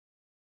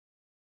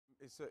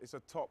It's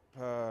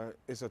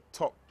a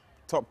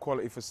top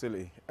quality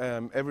facility.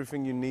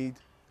 Everything you need.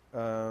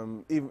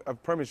 Even a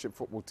Premiership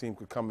football team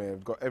could come here.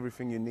 We've got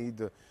everything you need: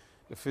 the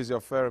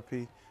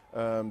physiotherapy,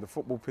 the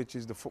football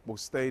pitches, the football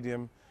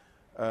stadium,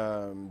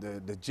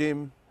 the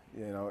gym.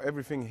 You know,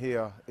 everything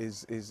here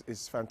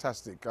is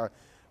fantastic.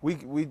 We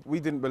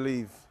didn't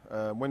believe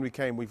when we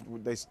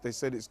came. They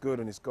said it's good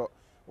and it's got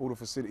all the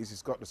facilities.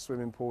 It's got the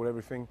swimming pool,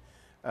 everything.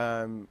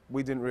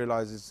 We didn't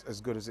realise it's as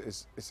good as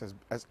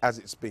as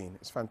it's been.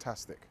 It's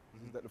fantastic.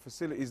 Mm-hmm. That the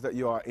facilities that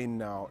you are in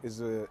now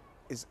is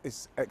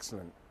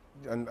excellent,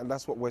 and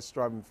that's what we're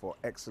striving for: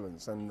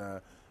 excellence. And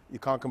you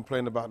can't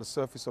complain about the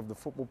surface of the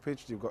football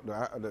pitch. You've got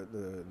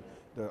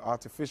the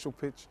artificial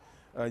pitch.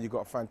 You've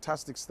got a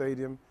fantastic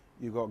stadium.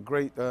 You've got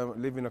great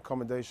living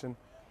accommodation.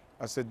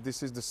 I said,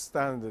 this is the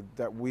standard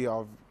that we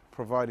are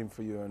providing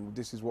for you, and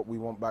this is what we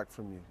want back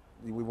from you.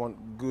 We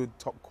want good,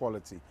 top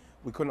quality.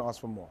 We couldn't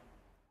ask for more.